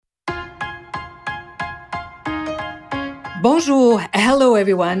Bonjour, hello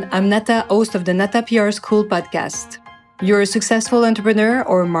everyone. I'm Nata, host of the Nata PR School podcast. You're a successful entrepreneur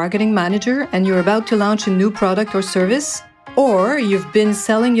or marketing manager and you're about to launch a new product or service, or you've been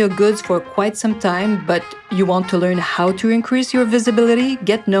selling your goods for quite some time, but you want to learn how to increase your visibility,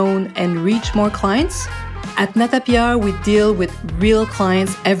 get known, and reach more clients? At Nata PR, we deal with real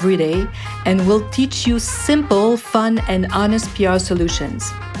clients every day and we'll teach you simple, fun, and honest PR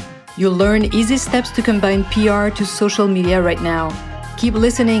solutions. You'll learn easy steps to combine PR to social media right now. Keep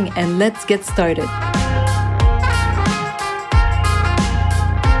listening and let's get started.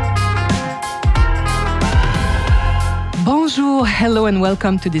 Bonjour, hello, and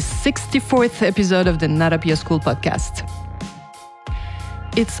welcome to the 64th episode of the Nata PR School podcast.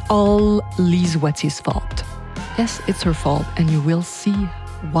 It's all Lise Watier's fault. Yes, it's her fault, and you will see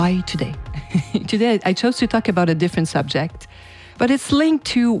why today. Today, I chose to talk about a different subject. But it's linked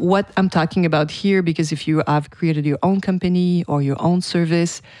to what I'm talking about here because if you have created your own company or your own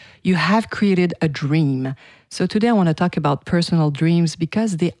service, you have created a dream. So today I want to talk about personal dreams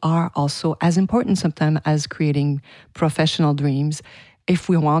because they are also as important sometimes as creating professional dreams if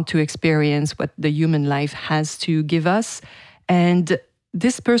we want to experience what the human life has to give us. And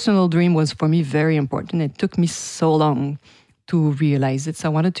this personal dream was for me very important. It took me so long to realize it. So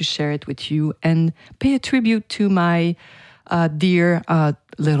I wanted to share it with you and pay a tribute to my dear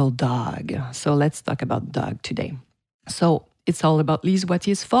little dog. So let's talk about dog today. So it's all about Lise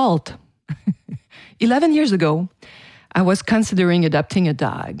Watier's fault. 11 years ago, I was considering adopting a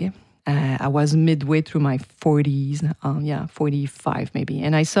dog. I was midway through my 40s, 45 maybe.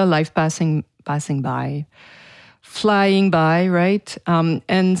 And I saw life passing by, flying by, right?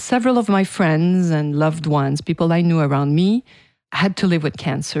 And several of my friends and loved ones, people I knew around me, had to live with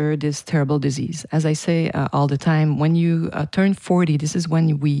cancer, this terrible disease. As I say all the time, when you turn 40, this is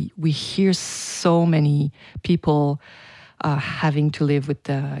when we hear so many people having to live with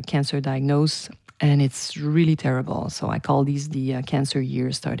the cancer diagnosis, and it's really terrible. So I call these the cancer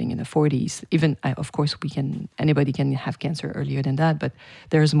years starting in the 40s. Even, of course, anybody can have cancer earlier than that, but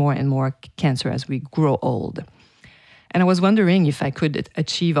there's more and more cancer as we grow old. And I was wondering if I could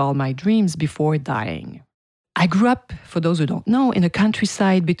achieve all my dreams before dying. I grew up, for those who don't know, in a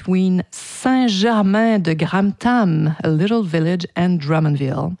countryside between Saint-Germain-de-Gramtam, a little village, and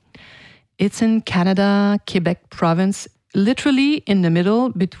Drummondville. It's in Canada, Quebec province, literally in the middle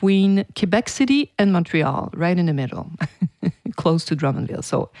between Quebec City and Montreal, right in the middle, close to Drummondville.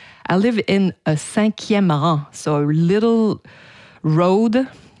 So I live in a cinquième rang, so a little road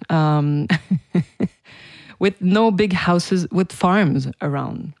with no big houses, with farms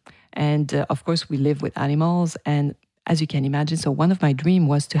around. And of course, we live with animals. And as you can imagine, so one of my dreams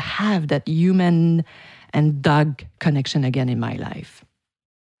was to have that human and dog connection again in my life.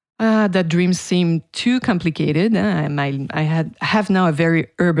 That dream seemed too complicated. I have now a very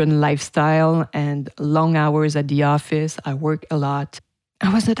urban lifestyle and long hours at the office. I work a lot. I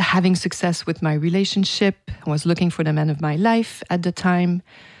was not having success with my relationship. I was looking for the man of my life at the time.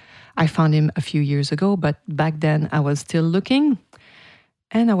 I found him a few years ago, but back then I was still looking.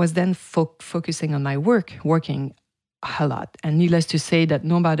 And I was then focusing on my working a lot. And needless to say that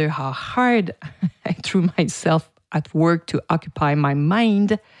no matter how hard I threw myself at work to occupy my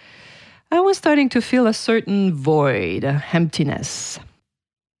mind, I was starting to feel a certain void, emptiness.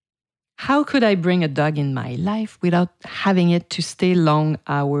 How could I bring a dog in my life without having it to stay long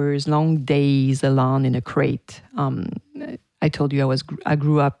hours, long days alone in a crate? I told you I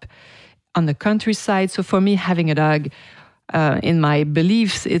grew up on the countryside. So for me, having a dog, in my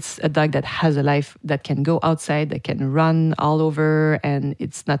beliefs, it's a dog that has a life that can go outside, that can run all over, and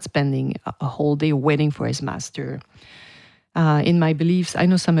it's not spending a whole day waiting for his master. In my beliefs, I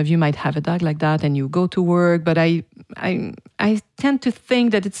know some of you might have a dog like that and you go to work, but I tend to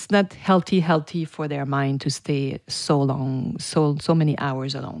think that it's not healthy for their mind to stay so long, so many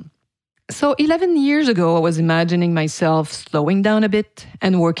hours alone. So 11 years ago, I was imagining myself slowing down a bit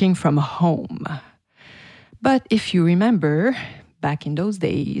and working from home. But if you remember, back in those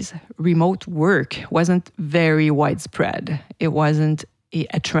days, remote work wasn't very widespread. It wasn't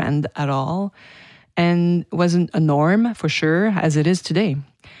a trend at all and wasn't a norm for sure as it is today.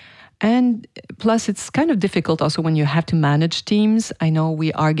 And plus, it's kind of difficult also when you have to manage teams. I know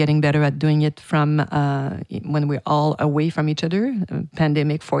we are getting better at doing it from when we're all away from each other.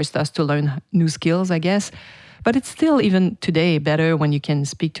 Pandemic forced us to learn new skills, I guess. But it's still, even today, better when you can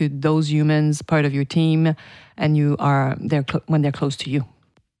speak to those humans, part of your team, and when they're close to you.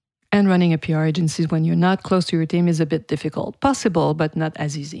 And running a PR agency when you're not close to your team is a bit difficult. Possible, but not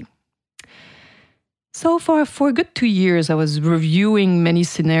as easy. So for a good 2 years, I was reviewing many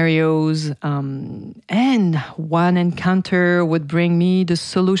scenarios, and one encounter would bring me the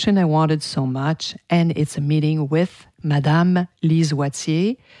solution I wanted so much, and it's a meeting with Madame Lise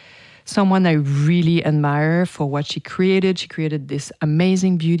Wattier, someone I really admire for what she created. She created this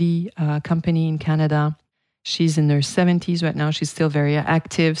amazing beauty company in Canada. She's in her 70s right now. She's still very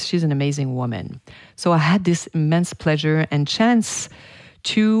active. She's an amazing woman. So I had this immense pleasure and chance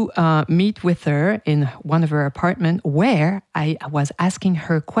to meet with her in one of her apartments where I was asking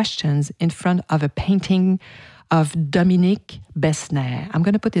her questions in front of a painting of Dominique Besnér. I'm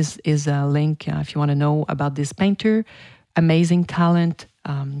going to put his link if you want to know about this painter. Amazing talent.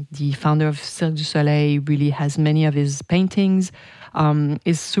 The founder of Cirque du Soleil really has many of his paintings.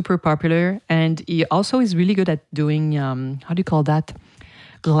 Is super popular, and he also is really good at doing how do you call that?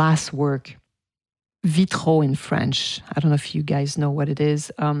 Glass work. Vitraux in French. I don't know if you guys know what it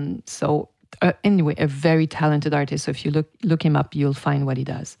is. Anyway, a very talented artist. So if you look him up, you'll find what he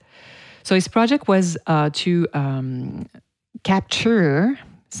does. So his project was to capture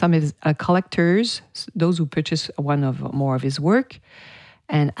some of his collectors, those who purchase one of more of his work,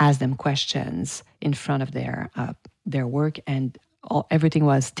 and ask them questions in front of their work, and everything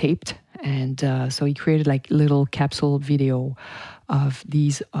was taped. And so he created like little capsule video of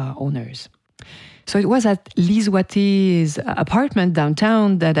these owners. So it was at Lise Wattier's apartment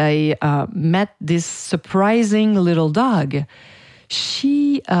downtown that I met this surprising little dog.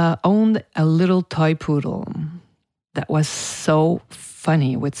 She owned a little toy poodle that was so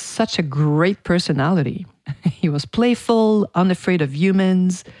funny, with such a great personality. He was playful, unafraid of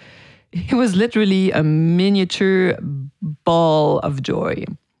humans. He was literally a miniature ball of joy.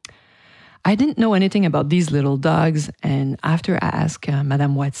 I didn't know anything about these little dogs, and after I asked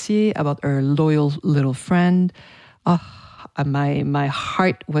Madame Wattier about her loyal little friend, my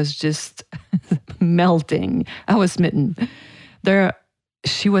heart was just melting. I was smitten.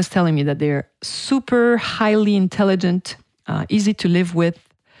 She was telling me that they're super highly intelligent, easy to live with,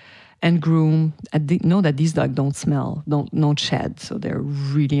 and groom. I didn't know that these dogs don't smell, don't shed, so they're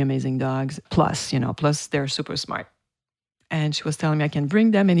really amazing dogs. Plus they're super smart. And she was telling me I can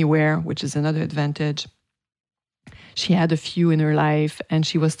bring them anywhere, which is another advantage. She had a few in her life, and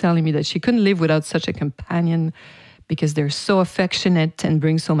she was telling me that she couldn't live without such a companion because they're so affectionate and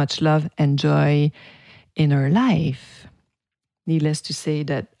bring so much love and joy in her life. Needless to say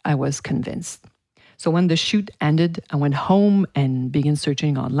that I was convinced. So when the shoot ended, I went home and began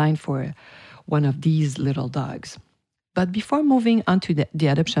searching online for one of these little dogs. But before moving on to the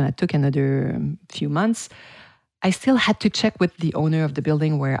adoption, I took another few months. I still had to check with the owner of the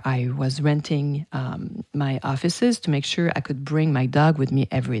building where I was renting my offices to make sure I could bring my dog with me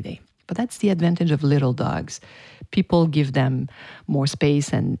every day. But that's the advantage of little dogs. People give them more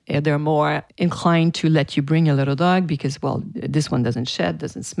space, and they're more inclined to let you bring a little dog because, well, this one doesn't shed,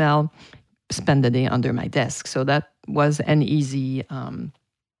 doesn't smell, spend the day under my desk. So that was an easy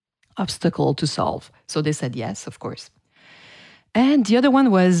obstacle to solve. So they said yes, of course. And the other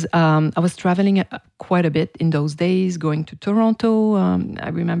one was I was traveling quite a bit in those days, going to Toronto. I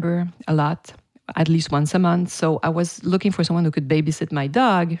remember a lot, at least once a month. So I was looking for someone who could babysit my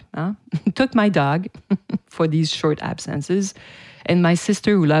dog. Took my dog for these short absences. And my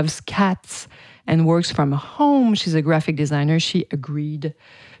sister, who loves cats and works from home, she's a graphic designer, she agreed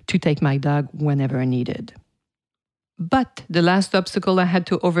to take my dog whenever needed. But the last obstacle I had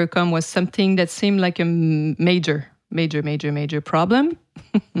to overcome was something that seemed like a major problem.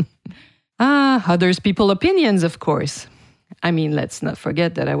 Others people's opinions, of course. I mean, let's not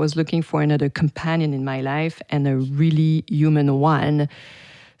forget that I was looking for another companion in my life, and a really human one.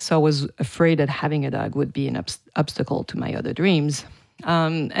 So I was afraid that having a dog would be an obstacle to my other dreams.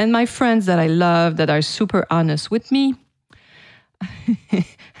 And my friends that I love, that are super honest with me,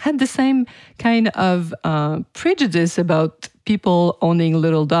 had the same kind of prejudice about people owning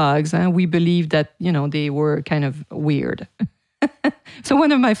little dogs. We believed that, they were kind of weird. So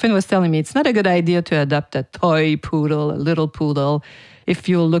one of my friends was telling me it's not a good idea to adopt a toy poodle, a little poodle. If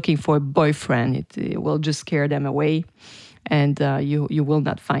you're looking for a boyfriend, it will just scare them away, and you will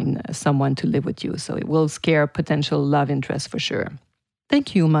not find someone to live with you. So it will scare potential love interest for sure.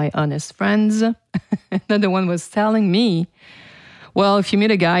 Thank you, my honest friends. Another one was telling me, well, if you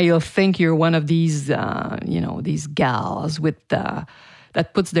meet a guy, you'll think you're one of these, these gals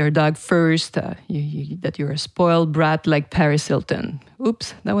that puts their dog first, that you're a spoiled brat like Paris Hilton.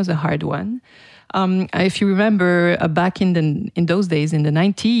 Oops, that was a hard one. If you remember, back in those days, in the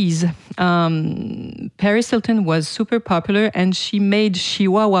 90s, Paris Hilton was super popular, and she made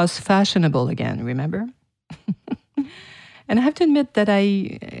Chihuahuas fashionable again, remember? And I have to admit that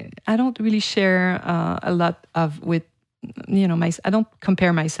I don't really share a lot with, I don't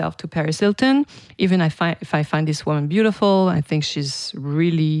compare myself to Paris Hilton. Even if I find this woman beautiful, I think she's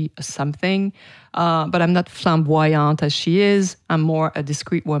really something. But I'm not flamboyant as she is. I'm more a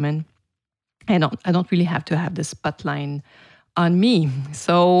discreet woman. I don't really have to have the spotlight on me.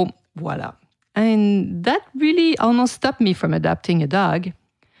 So voila. And that really almost stopped me from adopting a dog.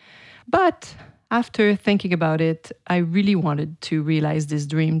 But after thinking about it, I really wanted to realize this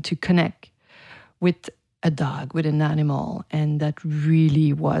dream to connect with a dog, with an animal. And that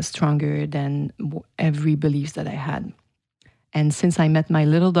really was stronger than every belief that I had. And since I met my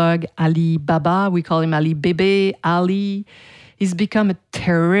little dog, Ali Baba, we call him Ali Bebe, Ali, he's become a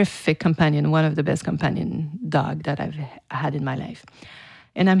terrific companion, one of the best companion dog that I've had in my life.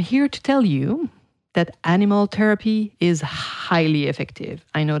 And I'm here to tell you that animal therapy is highly effective.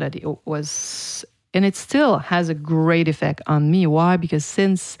 I know that it was, and it still has a great effect on me. Why? Because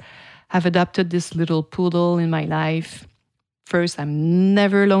since I've adopted this little poodle in my life, first, I'm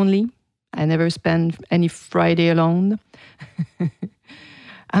never lonely. I never spend any Friday alone.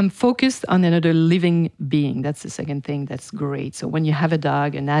 I'm focused on another living being. That's the second thing that's great. So when you have a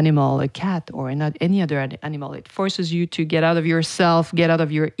dog, an animal, a cat, or not any other animal, it forces you to get out of yourself, get out of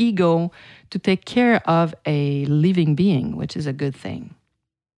your ego, to take care of a living being, which is a good thing.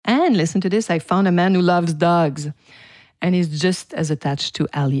 And listen to this, I found a man who loves dogs and is just as attached to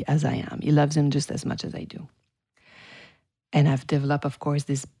Ali as I am. He loves him just as much as I do. And I've developed, of course,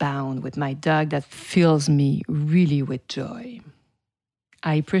 this bond with my dog that fills me really with joy.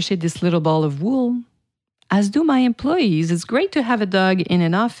 I appreciate this little ball of wool, as do my employees. It's great to have a dog in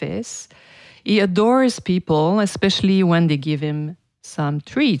an office. He adores people, especially when they give him some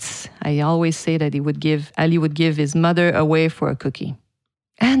treats. I always say that Ali would give his mother away for a cookie.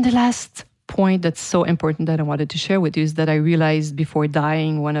 And the last point that's so important that I wanted to share with you is that I realized before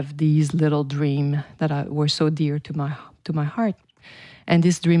dying one of these little dreams that were so dear to my heart. And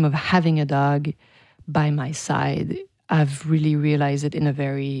this dream of having a dog by my side, I've really realized it in a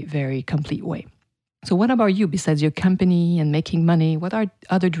very, very complete way. So what about you, besides your company and making money? What are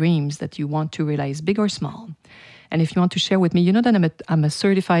other dreams that you want to realize, big or small? And if you want to share with me, you know that I'm a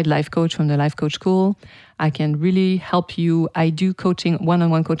certified life coach from the Life Coach School. I can really help you. I do coaching,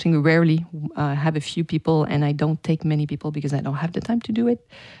 one-on-one coaching, rarely. I have a few people, and I don't take many people because I don't have the time to do it.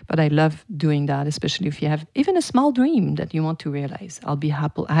 But I love doing that, especially if you have even a small dream that you want to realize. I'll be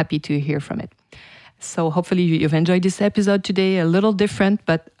happy to hear from it. So hopefully you've enjoyed this episode today, a little different,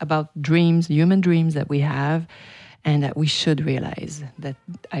 but about dreams, human dreams that we have, and that we should realize. That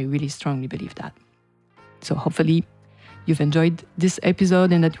I really strongly believe that. So hopefully you've enjoyed this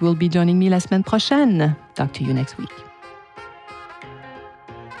episode and that you will be joining me la semaine prochaine. Talk to you next week.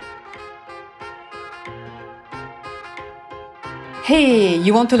 Hey,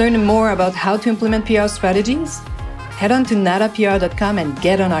 you want to learn more about how to implement PR strategies? Head on to nadapr.com and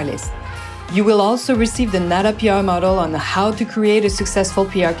get on our list. You will also receive the Nada PR model on how to create a successful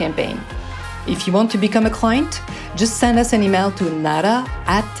PR campaign. If you want to become a client, just send us an email to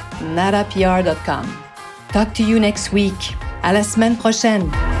nada@nadapr.com. Talk to you next week. À la semaine prochaine.